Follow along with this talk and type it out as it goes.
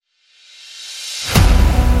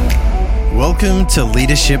Welcome to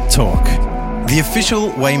Leadership Talk, the official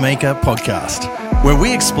Waymaker podcast, where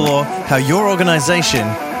we explore how your organization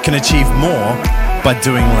can achieve more by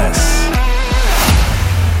doing less.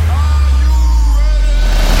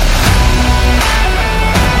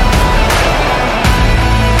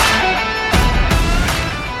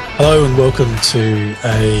 Hello and welcome to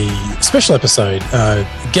a special episode,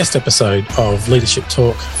 guest episode of Leadership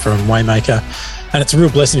Talk from Waymaker. And it's a real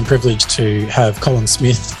blessing and privilege to have Colin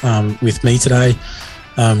Smith with me today.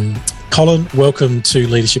 Colin, welcome to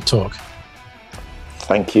Leadership Talk.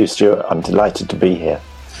 Thank you, Stuart. I'm delighted to be here.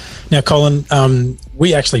 Now, Colin,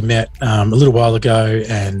 we actually met a little while ago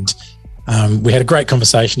and we had a great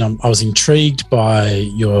conversation. I was intrigued by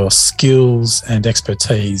your skills and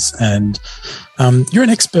expertise, and you're an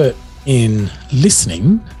expert in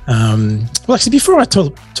listening. Well, actually, before I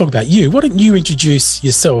talk about you, why don't you introduce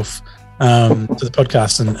yourself to the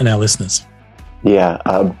podcast and our listeners? Yeah,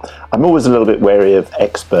 I'm always a little bit wary of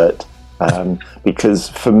expert because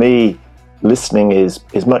for me, listening is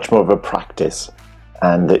much more of a practice,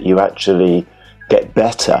 and that you actually get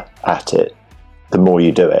better at it the more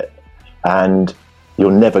you do it. And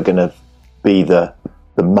you're never going to be the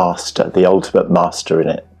master, the ultimate master in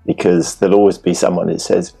it, because there'll always be someone who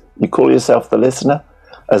says, you call yourself the listener,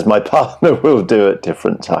 as my partner will do at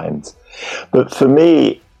different times. But for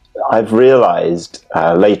me, I've realized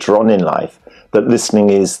later on in life that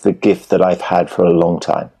listening is the gift that I've had for a long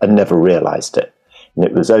time and never realized it. And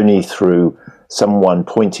it was only through someone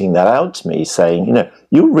pointing that out to me, saying,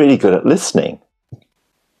 you're really good at listening.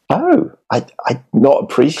 Oh, I not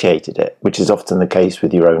appreciated it, which is often the case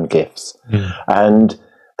with your own gifts. Mm. And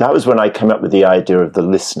that was when I came up with the idea of the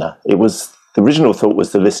listener. The original thought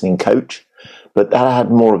was the listening coach, but that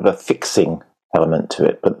had more of a fixing element to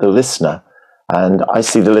it. But the listener, and I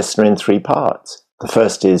see the listener in three parts. The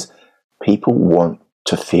first is people want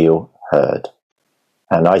to feel heard.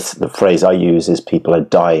 And the phrase I use is people are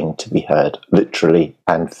dying to be heard, literally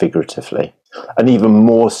and figuratively. And even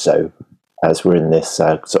more so as we're in this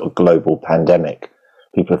sort of global pandemic.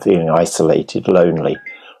 People are feeling isolated, lonely,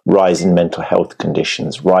 rise in mental health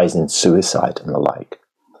conditions, rise in suicide and the like.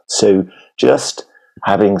 So just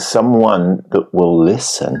having someone that will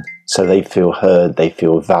listen so they feel heard, they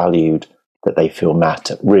feel valued, that they feel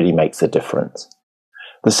matter, really makes a difference.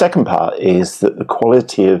 The second part is that the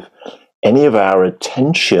quality of any of our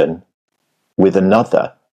attention with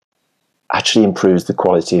another actually improves the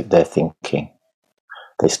quality of their thinking.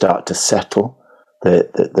 They start to settle,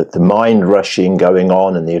 the mind rushing going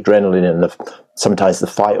on, and the adrenaline and sometimes the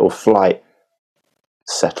fight or flight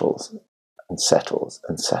settles and settles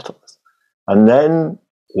and settles. And then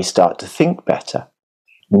we start to think better.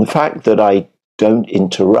 And the fact that I don't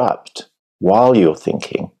interrupt while you're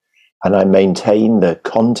thinking, and I maintain the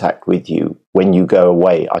contact with you when you go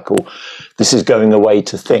away. I call this is going away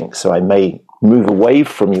to think. So I may move away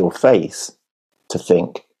from your face to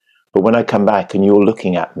think, but when I come back and you're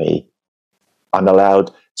looking at me, I'm not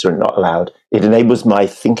allowed. It enables my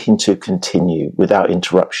thinking to continue without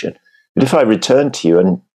interruption. But if I return to you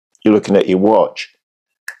and you're looking at your watch,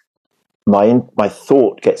 my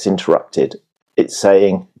thought gets interrupted. It's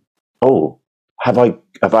saying, oh, have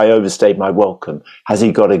I overstayed my welcome? Has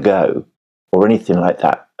he got to go? Or anything like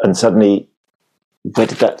that. And suddenly, where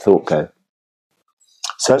did that thought go?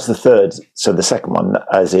 So that's the third. So the second one,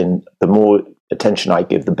 as in the more attention I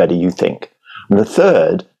give, the better you think. And the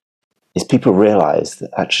third is people realize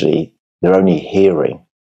that actually they're only hearing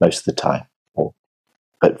most of the time.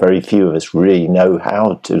 But very few of us really know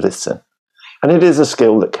how to listen. And it is a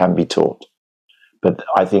skill that can be taught. But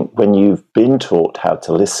I think when you've been taught how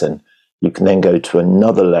to listen, you can then go to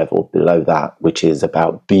another level below that, which is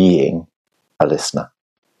about being a listener.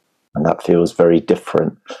 And that feels very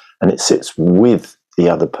different. And it sits with the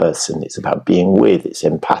other person. It's about being with. It's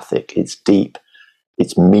empathic. It's deep.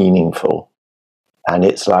 It's meaningful. And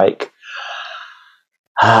it's like,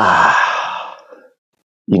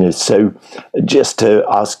 so just to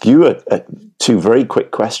ask you two very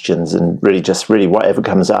quick questions, and really whatever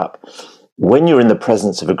comes up. When you're in the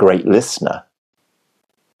presence of a great listener,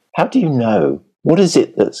 how do you know? What is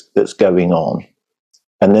it that's going on?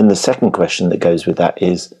 And then the second question that goes with that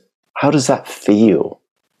is, how does that feel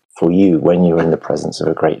for you when you're in the presence of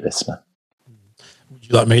a great listener? Would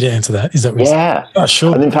you like me to answer that? Is that what yeah? Oh,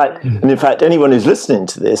 sure. And in fact, anyone who's listening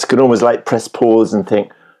to this can almost like press pause and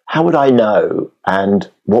think, how would I know? And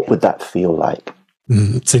what would that feel like?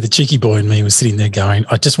 See, the cheeky boy in me was sitting there going,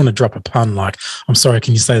 I just want to drop a pun like, I'm sorry,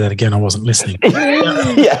 can you say that again? I wasn't listening.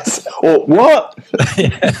 Yes. Or what?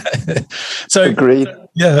 So, agreed.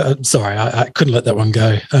 Yeah, sorry, I couldn't let that one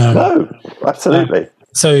go. No, absolutely.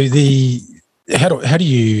 So how do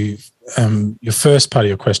you, your first part of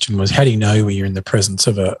your question was, how do you know when you're in the presence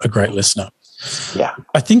of a great listener? Yeah.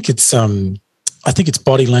 I think it's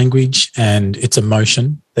body language and it's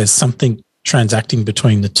emotion. There's something transacting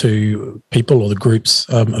between the two people or the groups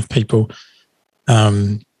of people.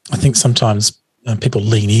 I think sometimes people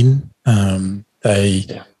lean in.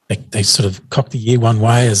 They sort of cock the ear one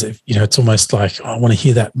way, as if, you know, it's almost like, oh, I want to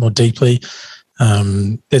hear that more deeply.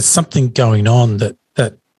 There's something going on that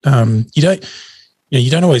you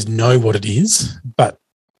don't always know what it is, but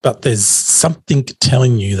there's something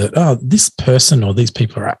telling you that, oh, this person or these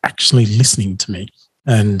people are actually listening to me.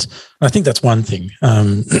 And I think that's one thing.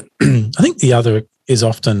 I think the other is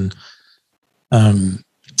often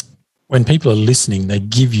when people are listening, they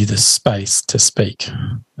give you the space to speak.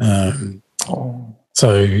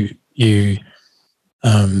 So you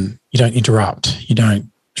don't interrupt. You don't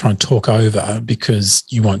try and talk over because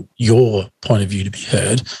you want your point of view to be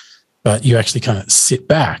heard, but you actually kind of sit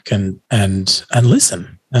back and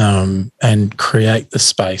listen and create the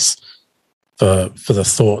space for the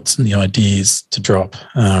thoughts and the ideas to drop.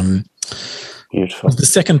 Beautiful. The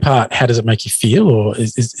second part, how does it make you feel, or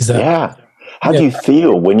is that? Yeah. How do you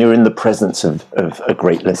feel when you're in the presence of a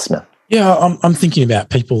great listener? Yeah, I'm thinking about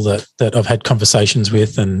people that I've had conversations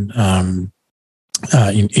with, and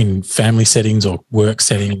in family settings or work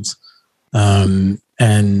settings, and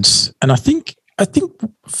I think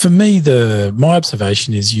for me my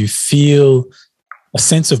observation is you feel a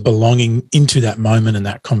sense of belonging into that moment and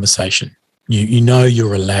that conversation. You know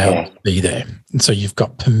you're allowed to be there, and so you've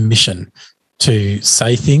got permission to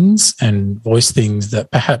say things and voice things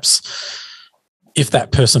that perhaps, if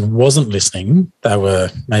that person wasn't listening, they were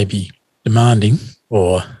maybe demanding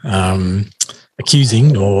or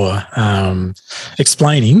accusing or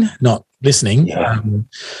explaining, not listening.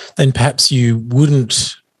 Then perhaps you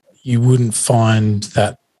wouldn't find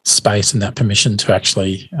that space and that permission to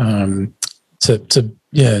actually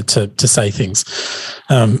to say things.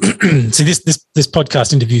 See, this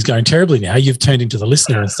podcast interview is going terribly now. You've turned into the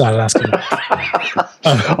listener and started asking.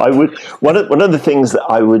 I would. One of the things that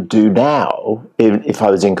I would do now, if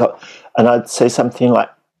I was in, and I'd say something like,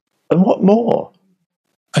 "And what more?"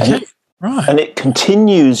 Okay, right. And it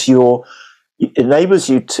continues it enables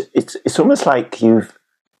you to. It's almost like the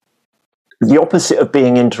opposite of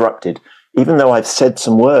being interrupted. Even though I've said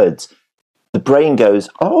some words, the brain goes,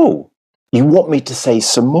 "Oh, you want me to say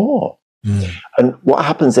some more?" Mm. And what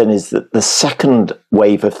happens then is that the second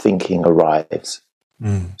wave of thinking arrives.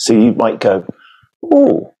 Mm. So you might go,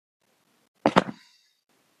 "Oh,"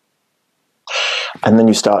 and then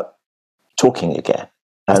you start talking again.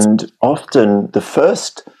 And often the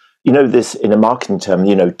first, this in a marketing term,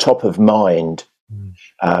 top of mind.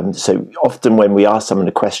 So often when we ask someone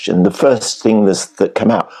a question, the first things that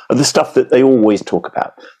come out are the stuff that they always talk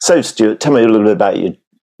about. So, Stuart, tell me a little bit about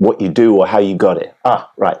what you do or how you got it. Ah,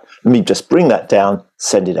 right. Let me just bring that down,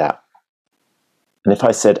 send it out. And if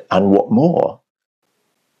I said, "And what more?"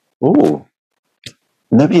 Oh,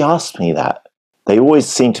 nobody asked me that. They always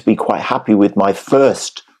seem to be quite happy with my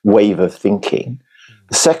first wave of thinking.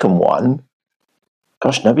 The second one,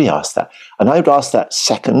 gosh, nobody asked that. And I would ask that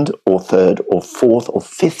second or third or fourth or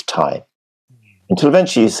fifth time until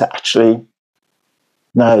eventually you say, actually,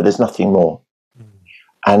 no, there's nothing more.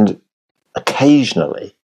 And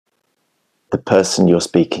occasionally, the person you're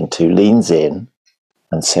speaking to leans in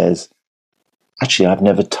and says, actually, I've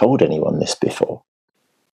never told anyone this before.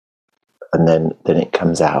 And then it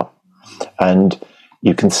comes out. And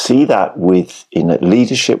you can see that in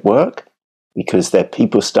leadership work, because their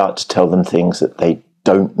people start to tell them things that they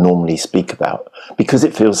don't normally speak about because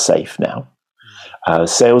it feels safe now.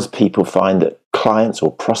 Salespeople find that clients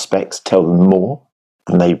or prospects tell them more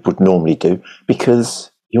than they would normally do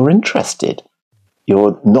because you're interested.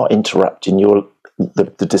 You're not interrupting.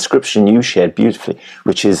 The description you shared beautifully,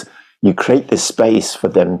 which is you create this space for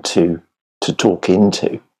them to talk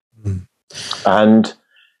into. Mm. And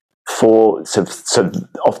so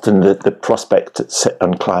often the prospect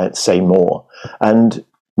and clients say more, and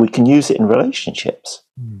we can use it in relationships,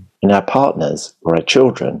 in our partners or our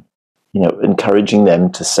children, encouraging them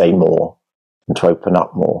to say more and to open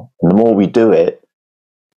up more. And the more we do it,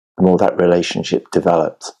 the more that relationship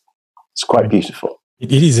develops. It's quite beautiful.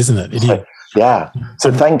 It is, isn't it? It is. Yeah.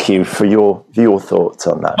 So thank you for your thoughts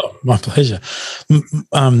on that. Oh, my pleasure.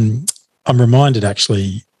 I'm reminded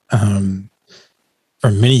actually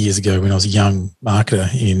from many years ago when I was a young marketer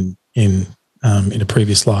in a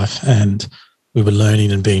previous life, and we were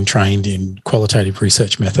learning and being trained in qualitative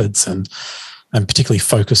research methods and particularly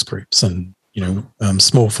focus groups and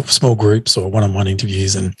small groups or one-on-one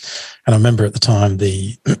interviews, and I remember at the time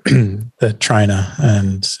the trainer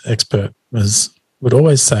and expert would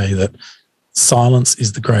always say that silence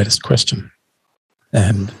is the greatest question.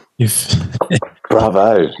 And if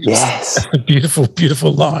bravo, yes, a beautiful,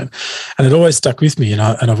 beautiful line, and it always stuck with me, and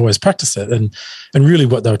I've always practiced it. And really,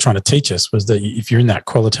 what they were trying to teach us was that if you're in that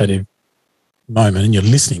qualitative moment and you're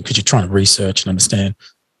listening because you're trying to research and understand,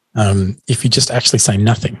 if you just actually say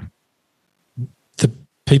nothing, the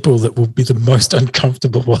people that will be the most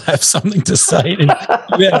uncomfortable will have something to say in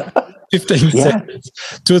about 15 seconds.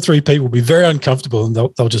 2 or 3 people will be very uncomfortable, and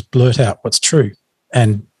they'll just blurt out what's true.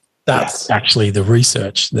 And that's actually the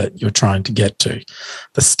research that you're trying to get to.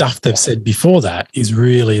 The stuff they've said before that is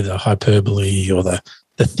really the hyperbole or the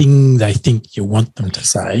thing they think you want them to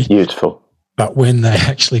say. Beautiful. But when they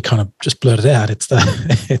actually kind of just blurt it out, it's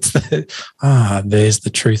there's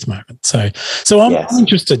the truth moment. So I'm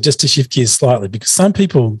interested, just to shift gears slightly, because some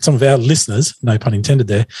of our listeners, no pun intended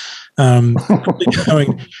there, probably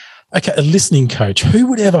going, okay, a listening coach. Who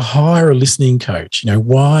would ever hire a listening coach?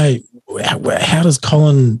 Why? How does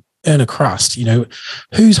Colin earn a crust?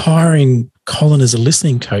 Who's hiring Colin as a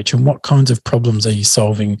listening coach, and what kinds of problems are you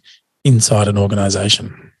solving inside an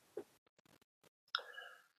organisation?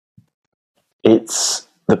 It's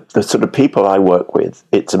the sort of people I work with.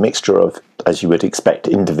 It's a mixture of, as you would expect,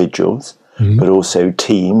 individuals, but also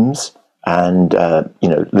teams and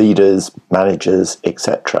leaders, managers,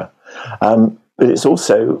 etc. But it's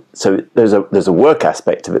also, so there's a work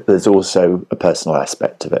aspect of it. There's also a personal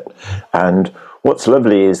aspect of it. And what's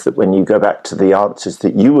lovely is that when you go back to the answers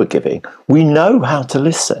that you were giving, we know how to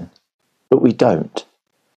listen, but we don't.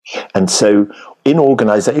 And so in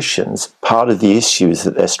organizations, part of the issues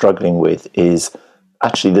that they're struggling with is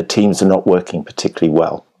actually the teams are not working particularly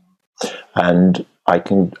well. And I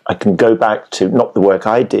can go back to not the work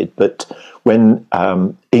I did, but when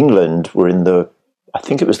England were in I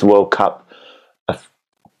think it was the World Cup,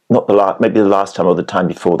 maybe the last time or the time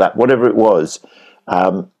before that, whatever it was,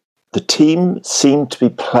 the team seemed to be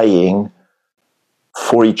playing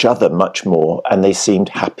for each other much more, and they seemed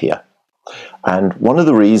happier. And one of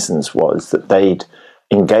the reasons was that they'd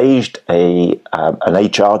engaged an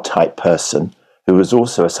HR type person who was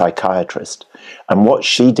also a psychiatrist. And what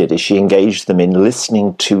she did is she engaged them in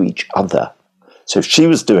listening to each other. So she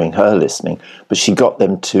was doing her listening, but she got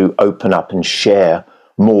them to open up and share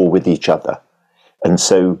more with each other. And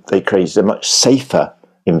so they created a much safer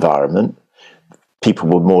environment. People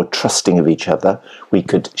were more trusting of each other. We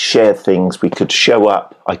could share things. We could show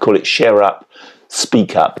up. I call it share up,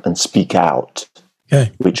 speak up, and speak out,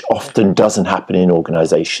 which often doesn't happen in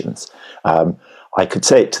organizations. I could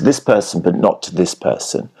say it to this person, but not to this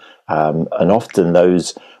person. And often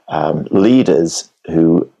those leaders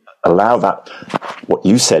who allow that, what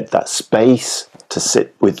you said, that space to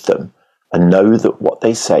sit with them and know that what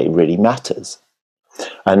they say really matters.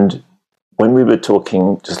 And when we were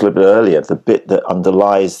talking just a little bit earlier, the bit that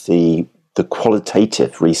underlies the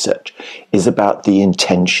qualitative research is about the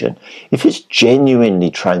intention. If it's genuinely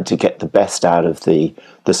trying to get the best out of the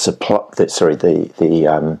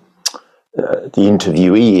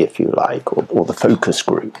interviewee, if you like, or the focus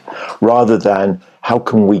group, rather than how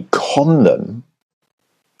can we con them,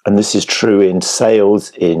 and this is true in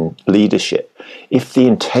sales, in leadership, if the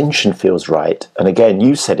intention feels right, and again,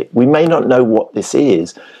 you said it, we may not know what this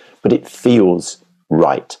is, but it feels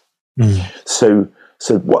right. So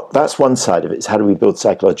that's one side of it, is how do we build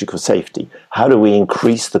psychological safety? How do we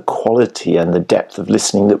increase the quality and the depth of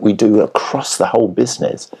listening that we do across the whole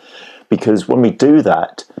business? Because when we do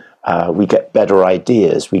that, we get better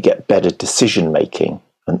ideas, we get better decision making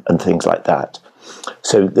and things like that.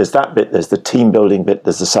 So there's that bit, there's the team building bit,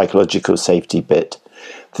 there's the psychological safety bit.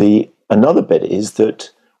 Another bit is that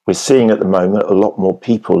we're seeing at the moment a lot more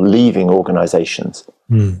people leaving organizations.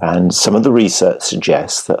 And some of the research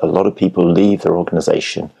suggests that a lot of people leave their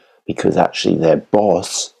organization because actually their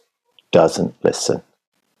boss doesn't listen.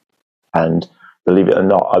 And believe it or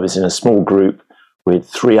not, I was in a small group with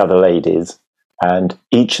 3 other ladies, and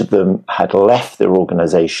each of them had left their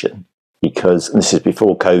organization because, and this is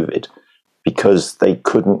before COVID, because they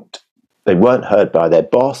weren't heard by their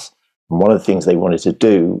boss. And one of the things they wanted to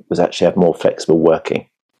do was actually have more flexible working,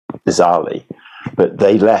 bizarrely. But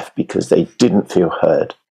they left because they didn't feel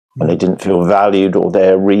heard and they didn't feel valued, or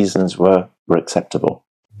their reasons were acceptable.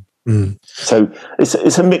 So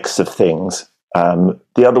it's a mix of things.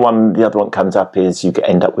 The other one comes up is you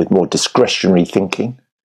end up with more discretionary thinking.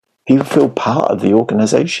 People feel part of the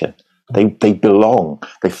organization. They belong.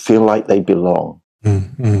 They feel like they belong.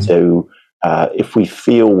 So if we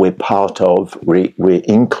feel we're part of, we're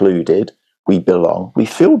included, we belong, we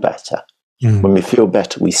feel better. When we feel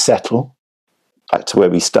better, we settle. Back to where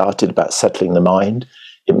we started about settling the mind.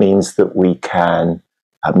 It means that we can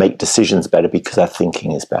make decisions better because our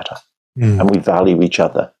thinking is better, and we value each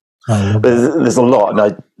other. There's a lot, and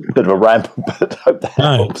a bit of a ramble, but I hope that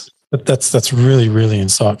helps. But that's really, really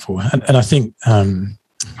insightful, and I think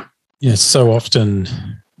so often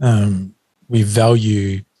we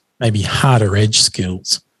value maybe harder edge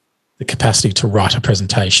skills, the capacity to write a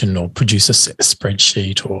presentation or produce a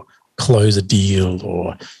spreadsheet or close a deal,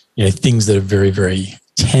 or things that are very, very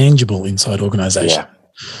tangible inside organizations. Yeah.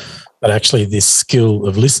 But actually, this skill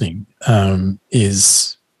of listening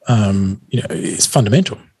is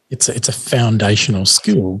fundamental. It's a foundational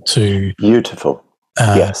skill to beautiful.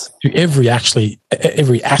 Yes, to every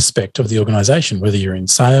aspect of the organization, whether you're in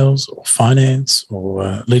sales or finance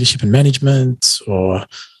or leadership and management or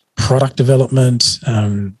product development.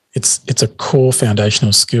 It's a core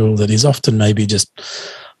foundational skill that is often maybe just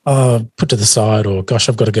put to the side, or gosh,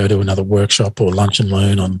 I've got to go to another workshop or lunch and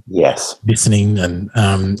learn on listening, and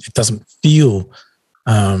it doesn't feel.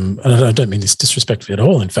 And I don't mean this disrespectfully at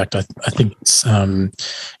all. In fact, I think it's a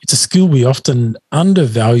skill we often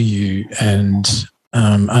undervalue and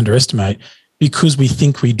underestimate because we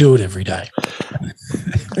think we do it every day.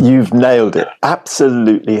 You've nailed it.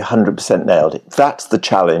 Absolutely 100% nailed it. That's the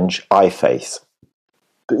challenge I face.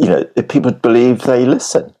 If people believe they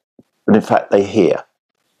listen, but in fact they hear.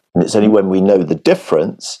 And it's only when we know the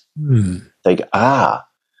difference, they go,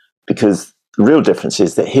 because the real difference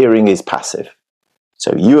is that hearing is passive.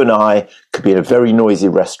 So you and I could be in a very noisy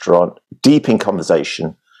restaurant, deep in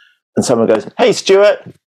conversation, and someone goes, "Hey, Stuart,"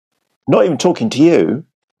 not even talking to you,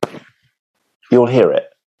 you'll hear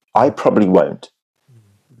it. I probably won't.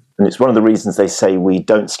 And it's one of the reasons they say we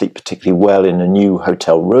don't sleep particularly well in a new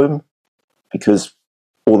hotel room, because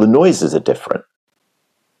all the noises are different.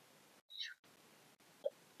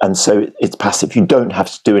 And so it's passive. You don't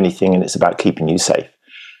have to do anything, and it's about keeping you safe.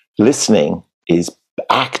 Listening is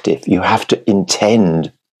active. You have to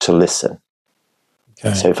intend to listen.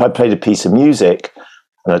 Okay. So if I played a piece of music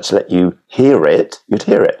and I'd let you hear it, you'd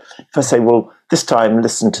hear it. If I say, well, this time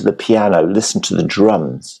listen to the piano, listen to the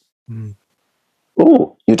drums,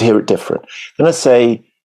 you'd hear it different. Then I say,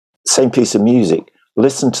 same piece of music,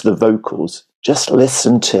 listen to the vocals, just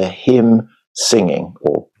listen to him singing,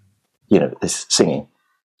 or, this singing.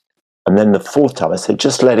 And then the fourth time I say,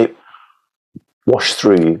 just let it wash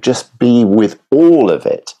through you, just be with all of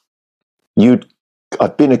it.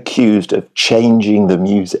 I've been accused of changing the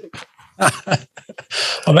music.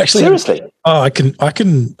 I'm actually seriously. I can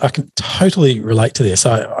totally relate to this.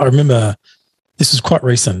 I remember this was quite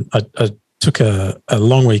recent. I took a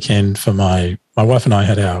long weekend for my wife and I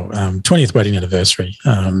had our 20th wedding anniversary.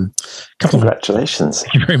 Congratulations!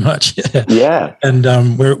 Thank you very much. Yeah. And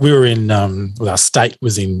we were in our state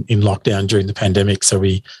was in lockdown during the pandemic, so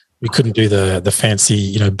we couldn't do the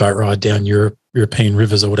fancy boat ride down European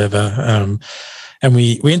rivers or whatever. And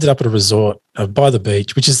we ended up at a resort by the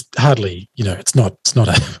beach, which is hardly it's not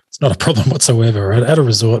a problem whatsoever. At a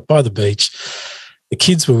resort by the beach, the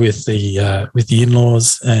kids were with the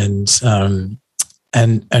in-laws, and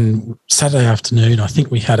Saturday afternoon, I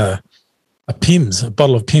think we had a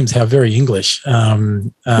bottle of Pimm's, how very English, by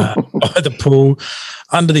the pool,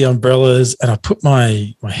 under the umbrellas, and I put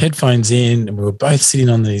my headphones in, and we were both sitting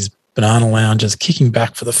on these banana lounges, kicking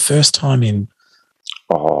back for the first time in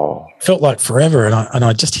felt like forever, and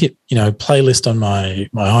I just hit playlist on my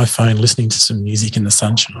iPhone, listening to some music in the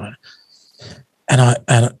sunshine, and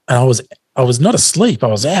I was not asleep, I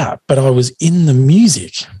was out, but I was in the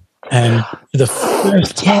music, and for the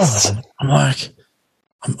first time, I'm like,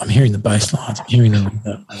 I'm hearing the bass lines, I'm hearing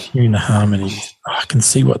the harmonies. I can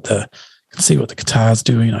see what the guitar's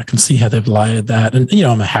doing. I can see how they've layered that, and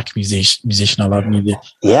I'm a hack musician. I love music.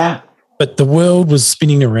 Yeah. But the world was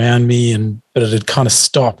spinning around me, but it had kind of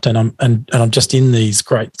stopped, and I'm just in these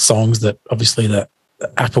great songs that obviously the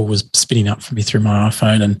Apple was spinning up for me through my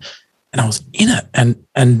iPhone, and I was in it. And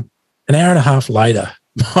an hour and a half later,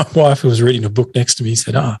 my wife, who was reading a book next to me,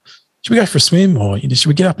 said, "Should we go for a swim, or should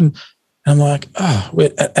we get up?" And I'm like,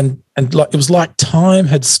 and like it was like time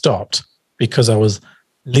had stopped because I was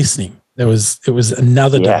listening. It was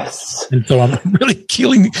another day. And so I'm really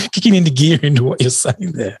kicking into gear into what you're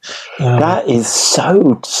saying there. That is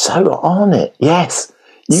so on it. Yes.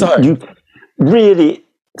 You really,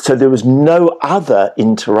 so there was no other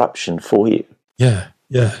interruption for you. Yeah.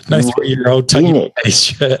 Yeah. No 3-year-old taking a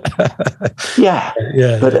shirt. Yeah.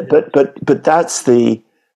 Yeah. But that's the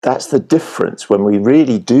difference when we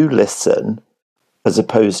really do listen, as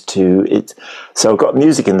opposed to it. So I've got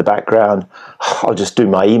music in the background. I'll just do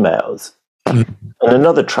my emails. And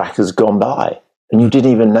another track has gone by and you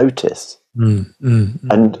didn't even notice. And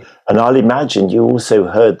I'll imagine you also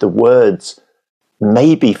heard the words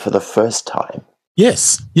maybe for the first time.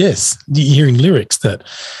 Yes. You're hearing lyrics that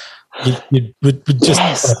you would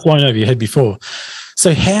just flying over your head before.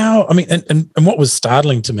 So how, I mean, and what was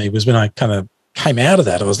startling to me was when I kind of came out of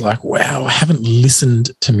that, I was like, wow, I haven't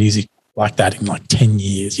listened to music like that in like 10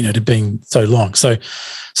 years, you know, to being so long. So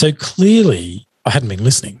clearly I hadn't been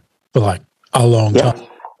listening for like a long time.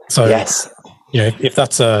 So, yes. You know, if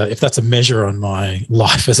that's a measure on my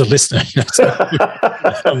life as a listener, you know, so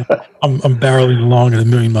I'm barreling along at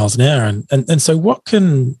 1,000,000 miles an hour. And so what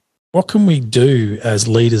can we do as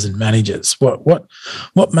leaders and managers? What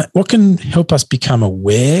can help us become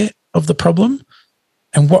aware of the problem,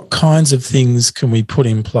 and what kinds of things can we put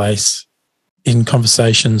in place in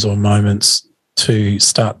conversations or moments to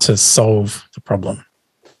start to solve the problem?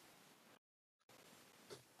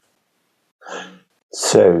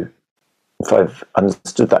 So if I've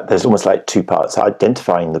understood that, there's almost like two parts: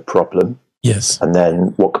 identifying the problem, yes, and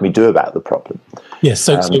then what can we do about the problem? Yes.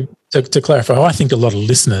 So to clarify, I think a lot of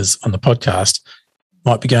listeners on the podcast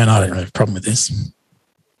might be going, I don't have a problem with this.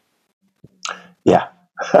 Yeah.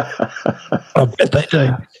 I bet they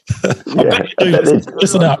do.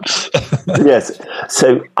 Listen up. Yes.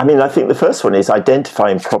 So, I mean, I think the first one is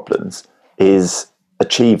identifying problems is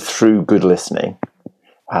achieved through good listening.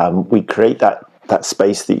 We create that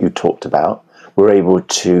space that you talked about. We're able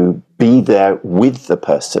to be there with the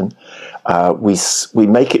person. We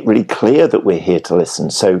make it really clear that we're here to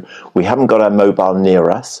listen. So we haven't got our mobile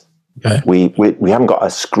near us. Okay. We haven't got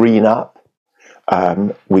our screen up.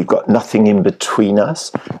 We've got nothing in between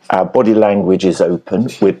us. Our body language is open.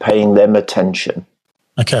 We're paying them attention.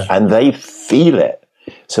 Okay. And they feel it.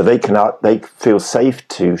 So they feel safe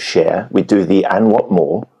to share. We do the and what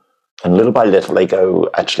more. And little by little, they go,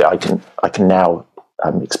 actually, I can now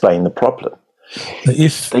explain the problem.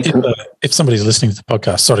 If somebody's listening to the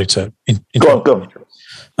podcast, sorry to go on.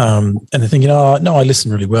 And they're thinking, oh, no, I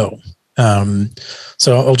listen really well.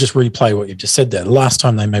 So I'll just replay what you've just said there. The last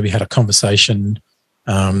time they maybe had a conversation,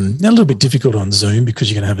 a little bit difficult on Zoom because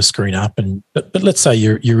you're going to have a screen up. But let's say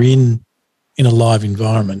you're in a live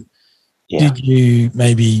environment. Yeah. Did you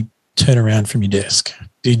maybe turn around from your desk?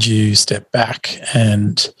 Did you step back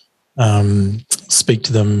and speak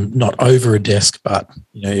to them not over a desk, but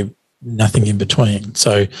you know, nothing in between?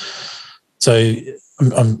 So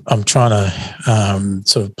I'm trying to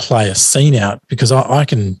sort of play a scene out, because I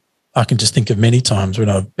can just think of many times when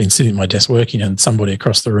I've been sitting at my desk working and somebody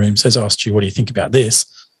across the room says, "Oh, Stu, what do you think about this?"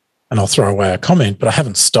 And I'll throw away a comment, but I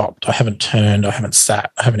haven't stopped, I haven't turned, I haven't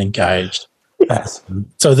sat, I haven't engaged. Yes.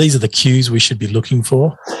 So these are the cues we should be looking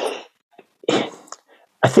for.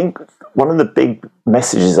 I think one of the big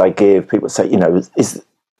messages I give people, say, you know, is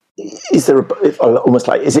there almost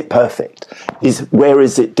like, is it perfect? Where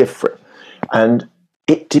is it different? And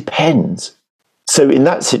it depends. So in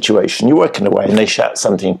that situation, you're working away and they shout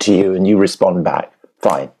something to you and you respond back,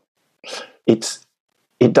 fine. It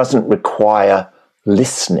doesn't require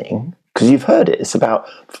listening, because you've heard it. It's about,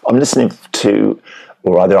 I'm listening to,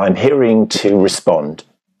 or either I'm hearing to respond.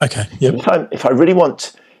 Okay. Yep. If I really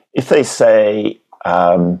want, if they say,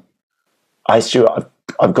 Stuart,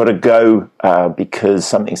 I've got to go because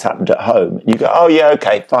something's happened at home. And you go, oh yeah,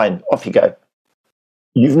 okay, fine, off you go.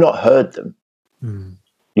 You've not heard them. Mm.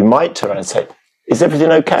 You might turn around and say, is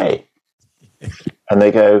everything okay? And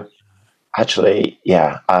they go, actually,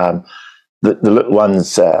 yeah, the little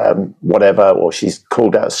one's whatever, or she's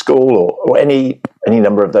called out of school, or any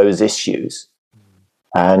number of those issues.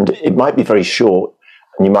 And it might be very short,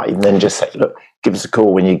 and you might even then just say, look, give us a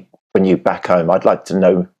call when you're back home. I'd like to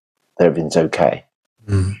know that everything's okay.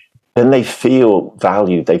 Mm. Then they feel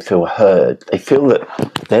valued, they feel heard, they feel that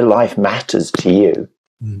their life matters to you.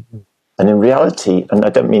 Mm-hmm. And in reality, and I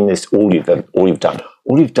don't mean this all you've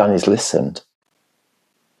done is listened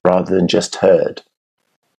rather than just heard.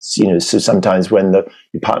 So, you know, so sometimes when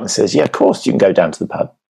your partner says, yeah, of course you can go down to the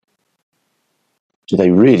pub, do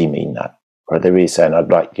they really mean that? Or are they really saying,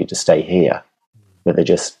 I'd like you to stay here? Where they're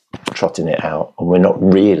just trotting it out and we're not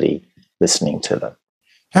really listening to them.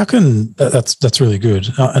 How can, that's really good.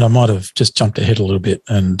 And I might have just jumped ahead a little bit,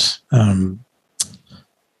 and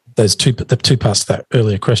the two parts to that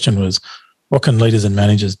earlier question was, what can leaders and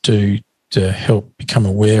managers do to help become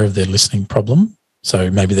aware of their listening problem? So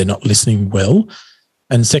maybe they're not listening well.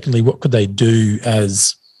 And secondly, what could they do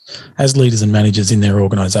as leaders and managers in their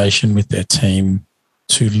organisation with their team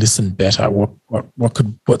to listen better?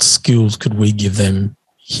 What skills could we give them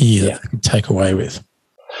here that they could take away with?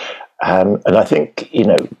 And I think, you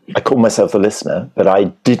know, I call myself a listener, but I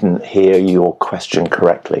didn't hear your question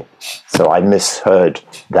correctly. So I misheard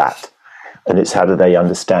that. And it's, how do they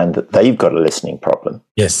understand that they've got a listening problem?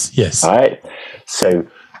 Yes. All right. So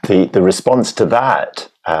the response to that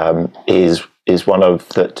is is one of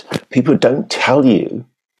that people don't tell you.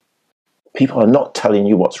 People are not telling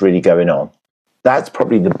you what's really going on. That's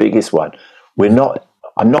probably the biggest one.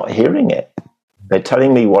 I'm not hearing it. They're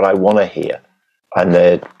telling me what I want to hear, and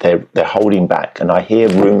they're holding back. And I hear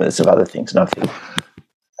rumors of other things, and I think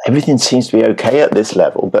everything seems to be okay at this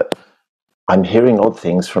level, but I'm hearing odd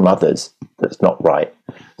things from others that's not right.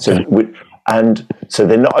 So, so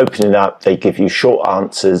they're not opening up. They give you short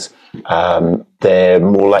answers. They're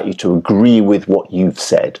more likely to agree with what you've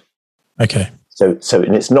said. Okay. So,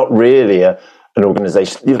 and it's not really an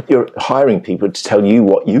organization. You're hiring people to tell you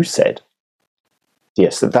what you said.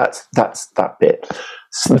 Yes, so that's that bit.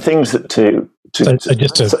 So the things that to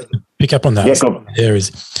pick up on that, there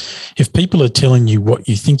is, if people are telling you what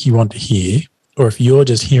you think you want to hear, or if you're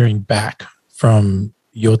just hearing back from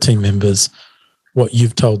your team members what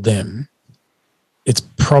you've told them, it's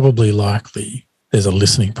probably likely there's a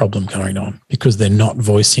listening problem going on because they're not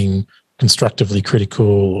voicing constructively critical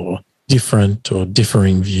or different or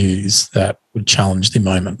differing views that would challenge the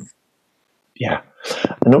moment. Yeah.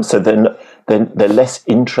 And also they're less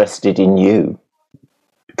interested in you,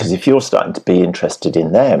 because if you're starting to be interested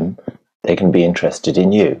in them, they can be interested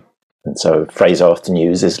in you. And so a phrase I often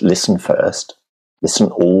use is listen first, listen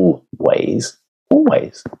always.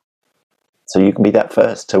 So you can be that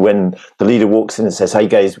first. So when the leader walks in and says, hey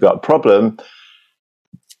guys, we've got a problem,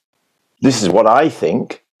 this is what I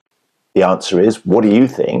think. The answer is, what do you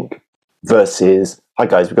think? Versus, hi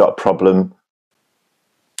guys, we've got a problem.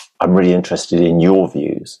 I'm really interested in your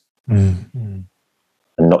views. And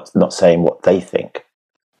not saying what they think.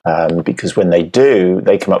 Because when they do,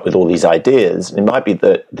 they come up with all these ideas. It might be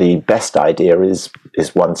that the best idea is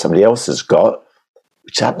one somebody else has got,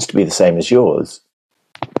 which happens to be the same as yours.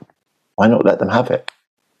 Why not let them have it?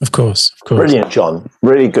 Of course. Brilliant, John.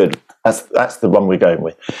 Really good. That's the one we're going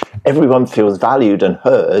with. Everyone feels valued and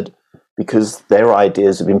heard because their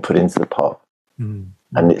ideas have been put into the pot. And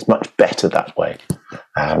it's much better that way.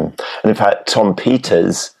 And in fact, Tom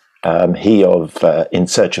Peters, he of In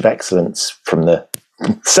Search of Excellence from the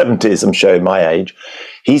 70s, I'm showing my age,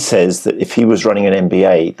 he says that if he was running an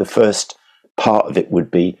MBA, the first part of it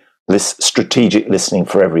would be this strategic listening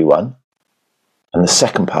for everyone. And the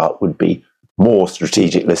second part would be more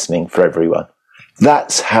strategic listening for everyone.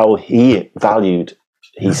 That's how he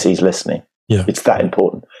sees listening. Yeah. It's that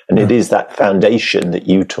important. And it is that foundation that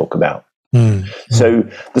you talk about. So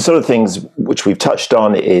the sort of things which we've touched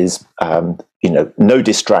on is, no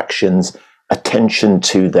distractions, attention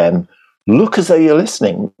to them, look as though you're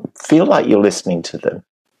listening, feel like you're listening to them,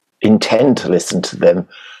 intend to listen to them,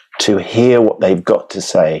 to hear what they've got to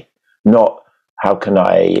say, not how can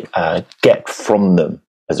I get from them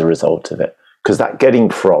as a result of it. Because that getting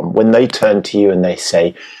from, when they turn to you and they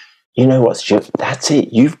say, you know what, Stuart, that's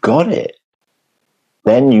it, you've got it.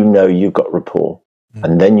 Then you know you've got rapport.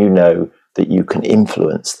 And then you know that you can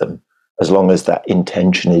influence them as long as that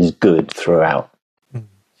intention is good throughout. Are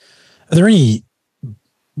there any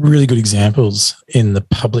really good examples in the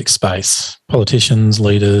public space, politicians,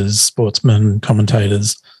 leaders, sportsmen,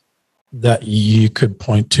 commentators, that you could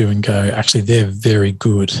point to and go, actually, they're very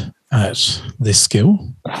good at this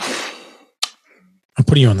skill? I'm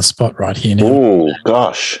putting you on the spot right here now. Oh,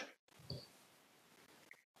 gosh.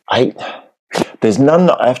 There's none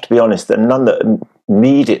that, I have to be honest, there are none that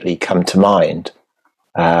immediately come to mind.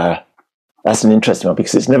 That's an interesting one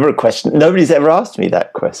because it's never a question. Nobody's ever asked me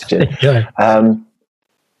that question. Yeah. I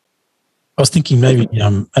was thinking maybe,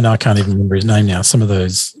 and I can't even remember his name now, some of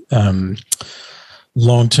those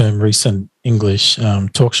long-term recent English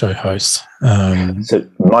talk show hosts. So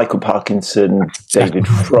Michael Parkinson, David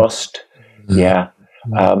Frost. Yeah.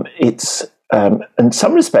 It's in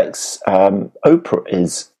some respects,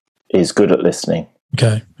 Oprah is good at listening.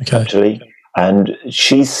 Okay. Actually. And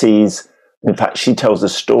she sees, in fact, she tells a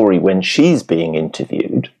story when she's being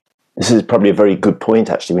interviewed. This is probably a very good point,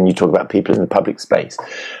 actually, when you talk about people in the public space.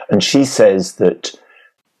 And she says that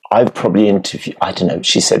I've probably interviewed,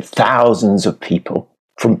 she said thousands of people,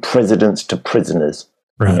 from presidents to prisoners,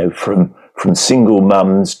 right. From single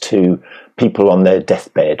mums to people on their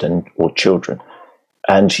deathbed or children.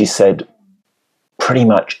 And she said pretty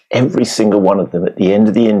much every single one of them at the end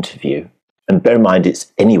of the interview, and bear in mind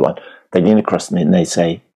it's anyone, they lean across me and they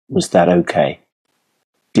say, was that okay?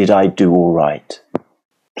 Did I do all right?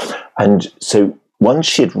 And so once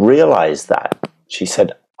she'd realized that, she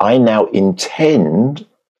said, I now intend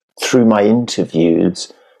through my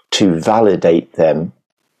interviews to validate them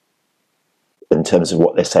in terms of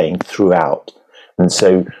what they're saying throughout. And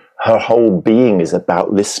so her whole being is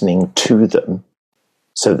about listening to them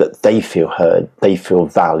so that they feel heard, they feel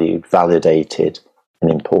valued, validated,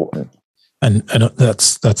 and important. And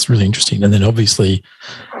that's really interesting. And then obviously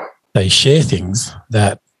they share things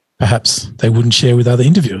that perhaps they wouldn't share with other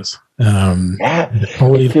interviewers.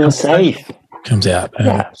 It feels safe. Comes out,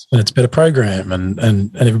 and it's a better program,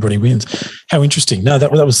 and everybody wins. How interesting! No,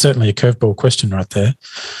 that was certainly a curveball question right there.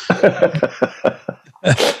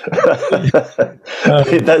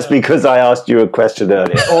 That's because I asked you a question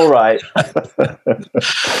earlier. All right.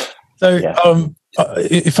 So,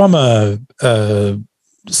 if I'm a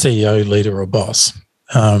CEO, leader, or boss,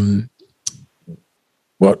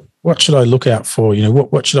 what should I look out for?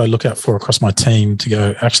 What should I look out for across my team to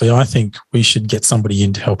go, actually, I think we should get somebody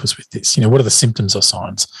in to help us with this. What are the symptoms or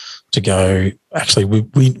signs to go, actually,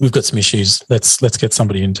 we've got some issues. Let's get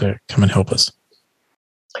somebody in to come and help us.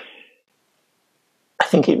 I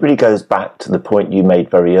think it really goes back to the point you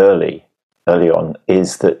made very early on,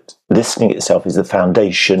 is that listening itself is the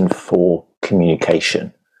foundation for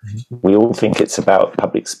communication. Mm-hmm. We all think it's about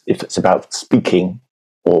if it's about speaking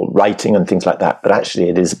or writing and things like that, but actually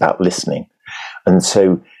it is about listening. And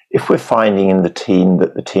so if we're finding in the team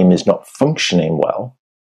that the team is not functioning well,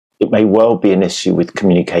 it may well be an issue with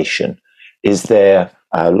communication. Is there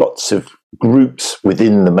lots of groups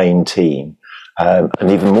within the main team,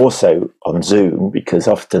 and even more so on Zoom, because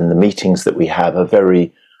often the meetings that we have are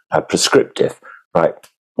very prescriptive, right?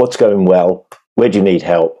 What's going well? Where do you need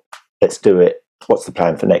help? Let's do it. What's the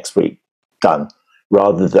plan for next week? Done.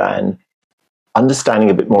 Rather than understanding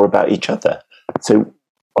a bit more about each other. So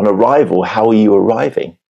on arrival, how are you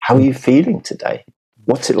arriving? How are you feeling today?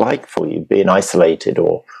 What's it like for you being isolated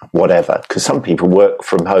or whatever? Because some people work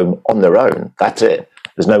from home on their own. That's it.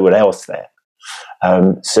 There's no one else there.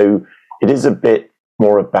 So it is a bit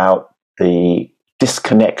more about the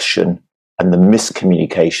disconnection and the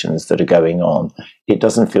miscommunications that are going on. It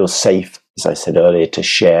doesn't feel safe, as I said earlier, to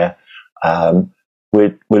share.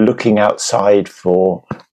 We're looking outside for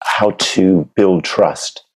how to build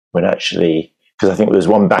trust, when actually, because I think there was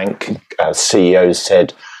one bank CEO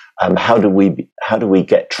said, how do we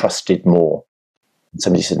get trusted more? And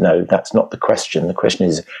somebody said, no, that's not the question. The question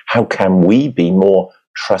is, how can we be more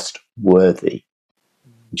trustworthy?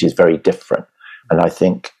 Which is very different. And I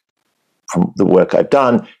think from the work I've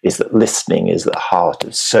done is that listening is at the heart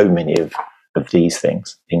of so many of these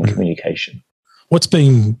things in communication. What's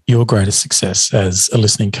been your greatest success as a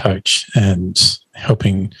listening coach and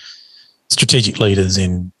helping strategic leaders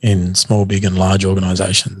in small, big and large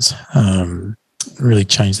organisations really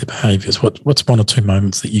change their behaviours? What's one or two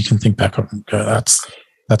moments that you can think back on and go,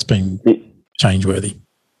 that's been change-worthy?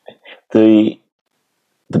 The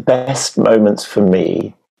best moments for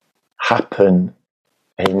me happen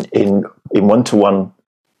in one-to-one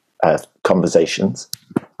conversations.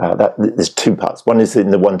 There's two parts. One is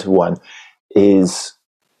in the one-to-one, is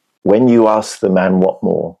when you ask the man what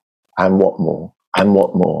more, and what more, and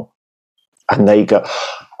what more, and they go,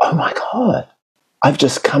 oh my God, I've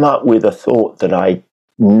just come up with a thought that I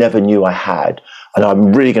never knew I had, and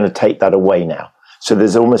I'm really going to take that away now. So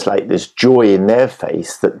there's almost like this joy in their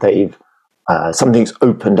face that they've something's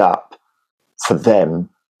opened up for them,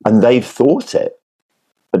 and they've thought it.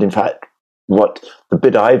 But in fact,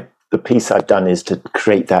 the piece I've done is to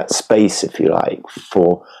create that space, if you like,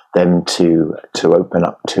 for them to open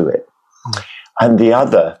up to it. And the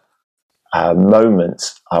other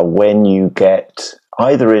moments are when you get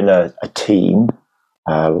either in a team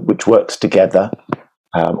which works together,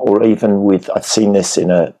 or even I've seen this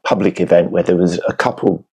in a public event where there was a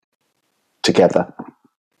couple together,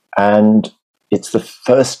 and it's the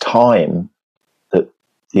first time that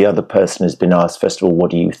the other person has been asked, first of all,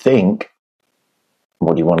 what do you think?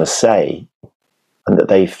 What do you want to say? And that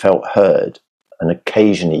they felt heard. And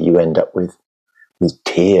occasionally you end up with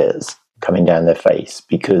tears coming down their face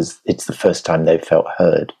because it's the first time they've felt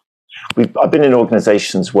heard. I've been in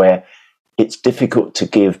organizations where it's difficult to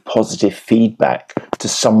give positive feedback to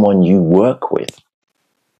someone you work with.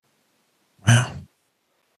 Wow.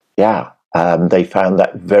 Yeah. They found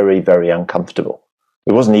that very, very uncomfortable.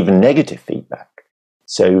 It wasn't even negative feedback.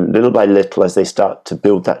 So little by little, as they start to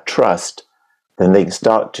build that trust, then they can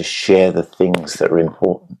start to share the things that are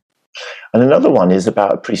important. And another one is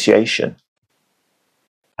about appreciation.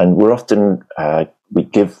 And we're often, we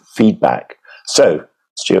give feedback. So,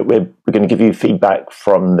 Stuart, we're going to give you feedback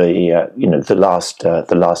from the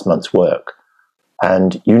last month's work.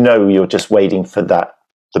 And you're just waiting for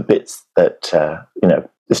the bits that,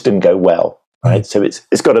 this didn't go well, right? So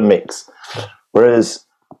it's got a mix. Whereas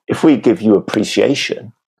if we give you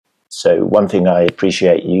appreciation, so one thing I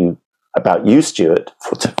appreciate about you, Stuart,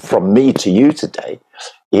 from me to you today,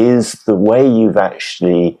 is the way you've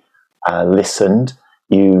actually listened,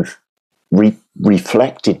 you've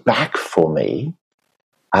reflected back for me,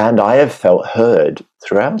 And I have felt heard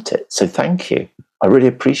throughout it. So thank you. I really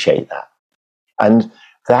appreciate that. And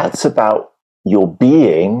that's about your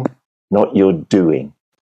being, not your doing.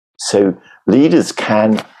 So leaders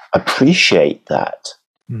can appreciate that,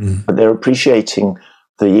 but they're appreciating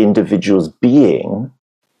the individual's being,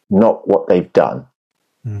 not what they've done.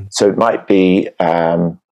 So it might be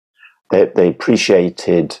they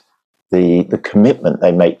appreciated the commitment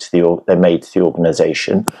they made to the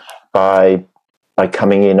organization by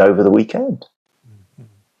coming in over the weekend.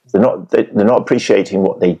 They're not appreciating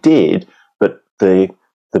what they did, but the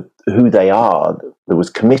who they are that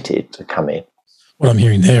was committed to come in. What I'm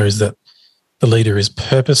hearing there is that the leader is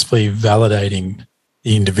purposefully validating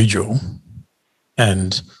the individual,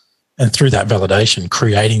 and through that validation,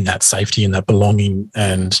 creating that safety and that belonging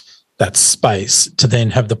and that space to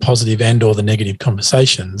then have the positive and or the negative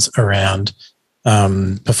conversations around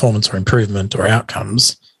performance or improvement or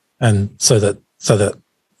outcomes, and so that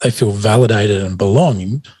they feel validated and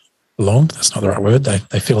belonged. That's not the right word.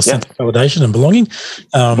 They feel a sense of validation and belonging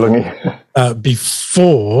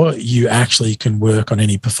before you actually can work on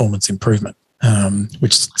any performance improvement,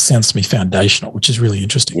 which sounds to me foundational, which is really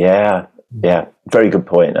interesting. Yeah, very good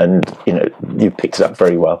point. And you picked it up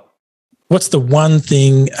very well. What's the one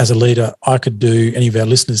thing as a leader I could do, any of our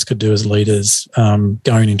listeners could do as leaders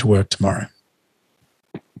going into work tomorrow?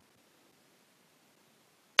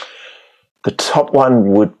 The top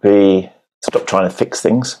one would be stop trying to fix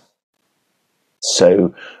things.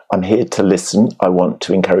 So I'm here to listen. I want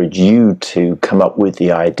to encourage you to come up with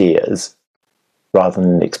the ideas rather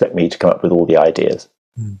than expect me to come up with all the ideas.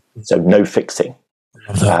 So no fixing.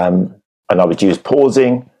 And I would use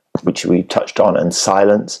pausing, which we touched on, and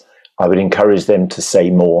silence. I would encourage them to say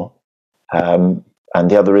more. And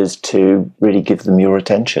the other is to really give them your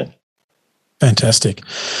attention. Fantastic.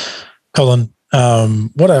 Colin,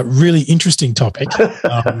 what a really interesting topic.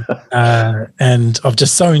 And I've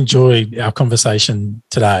just so enjoyed our conversation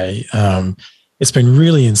today. It's been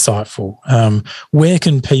really insightful. Where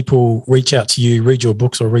can people reach out to you, read your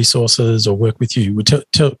books or resources, or work with you?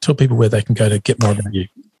 Tell people where they can go to get more about you.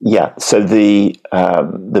 Yeah, so the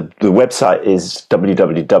website is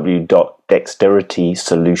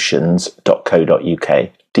www.dexteritysolutions.co.uk,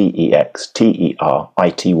 DEXTERITY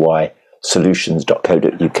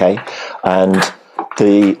solutions.co.uk. And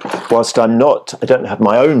whilst I don't have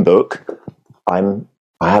my own book, I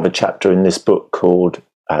have a chapter in this book called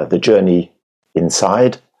The Journey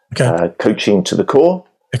Inside, Coaching to the Core.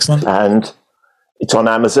 Excellent. And it's on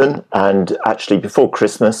Amazon, and actually before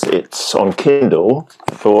Christmas, it's on Kindle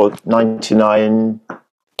for 99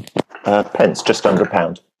 pence, just under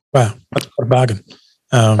 £1. Wow, that's quite a bargain.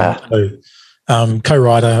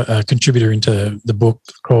 Co-writer, contributor into the book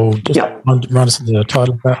called, remind us of the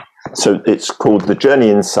title of that. So it's called The Journey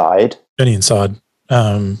Inside. Coaching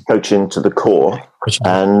to the Core.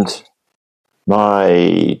 And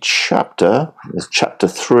my chapter is chapter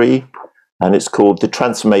 3, and it's called The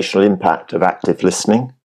Transformational Impact of Active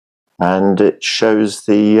Listening. And it shows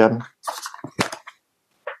the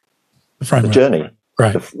journey,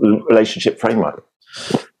 the relationship framework.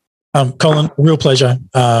 Colin, real pleasure.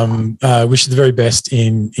 Wish you the very best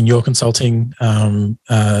in your consulting.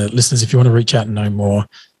 Listeners, if you want to reach out and know more,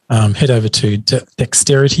 head over to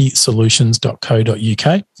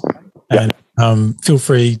dexteritysolutions.co.uk and feel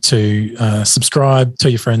free to subscribe, tell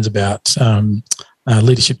your friends about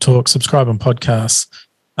Leadership Talk, subscribe on podcasts.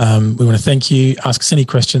 We want to thank you. Ask us any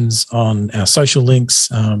questions on our social links.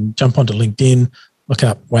 Jump onto LinkedIn, look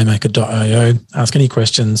up waymaker.io, ask any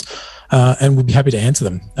questions. And we'll be happy to answer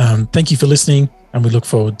them. Thank you for listening, and we look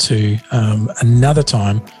forward to another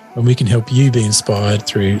time when we can help you be inspired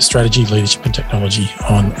through strategy, leadership, and technology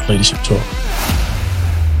on Leadership Talk.